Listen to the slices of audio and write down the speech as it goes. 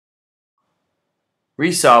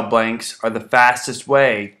Resaw blanks are the fastest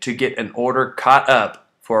way to get an order caught up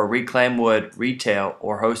for a reclaimed wood retail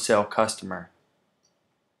or wholesale customer.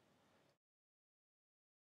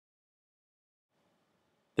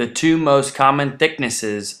 The two most common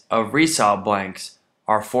thicknesses of Resaw blanks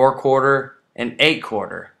are 4/4 and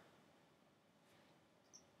 8/4.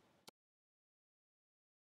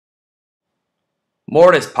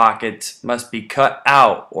 Mortise pockets must be cut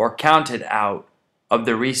out or counted out of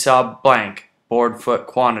the Resaw blank board foot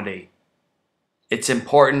quantity. It's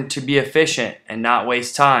important to be efficient and not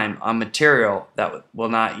waste time on material that will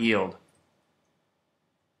not yield.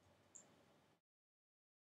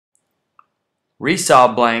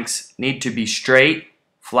 Resaw blanks need to be straight,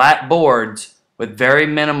 flat boards with very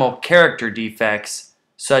minimal character defects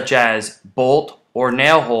such as bolt or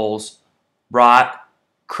nail holes, rot,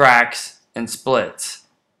 cracks, and splits.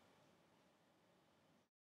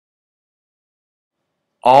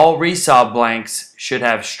 All Resaw blanks should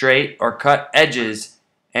have straight or cut edges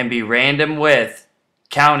and be random width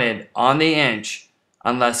counted on the inch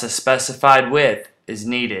unless a specified width is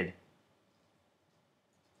needed.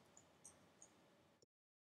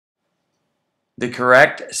 The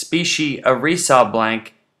correct specie of Resaw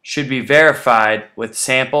blank should be verified with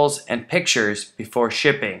samples and pictures before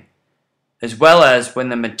shipping, as well as when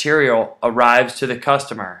the material arrives to the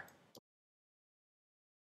customer.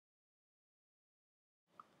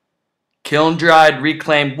 Kiln-dried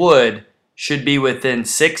reclaimed wood should be within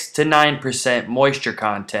 6 to 9% moisture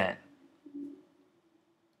content.